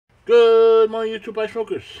Good morning, YouTube Bike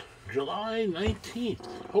Smokers. July 19th.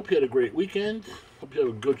 Hope you had a great weekend. Hope you have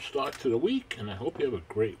a good start to the week, and I hope you have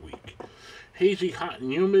a great week. Hazy, hot,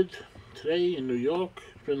 and humid today in New York.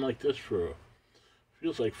 It's been like this for,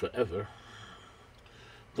 feels like forever.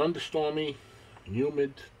 Thunderstormy,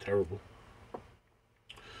 humid, terrible.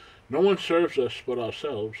 No one serves us but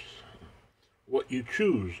ourselves. What you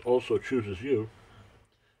choose also chooses you.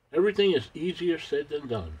 Everything is easier said than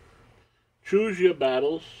done. Choose your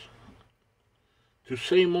battles. To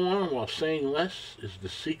say more while saying less is the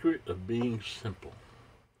secret of being simple.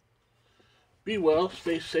 Be well,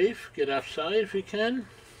 stay safe, get outside if you can.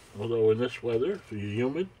 Although in this weather, if you're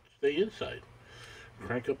humid, stay inside.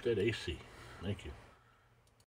 Crank up that AC. Thank you.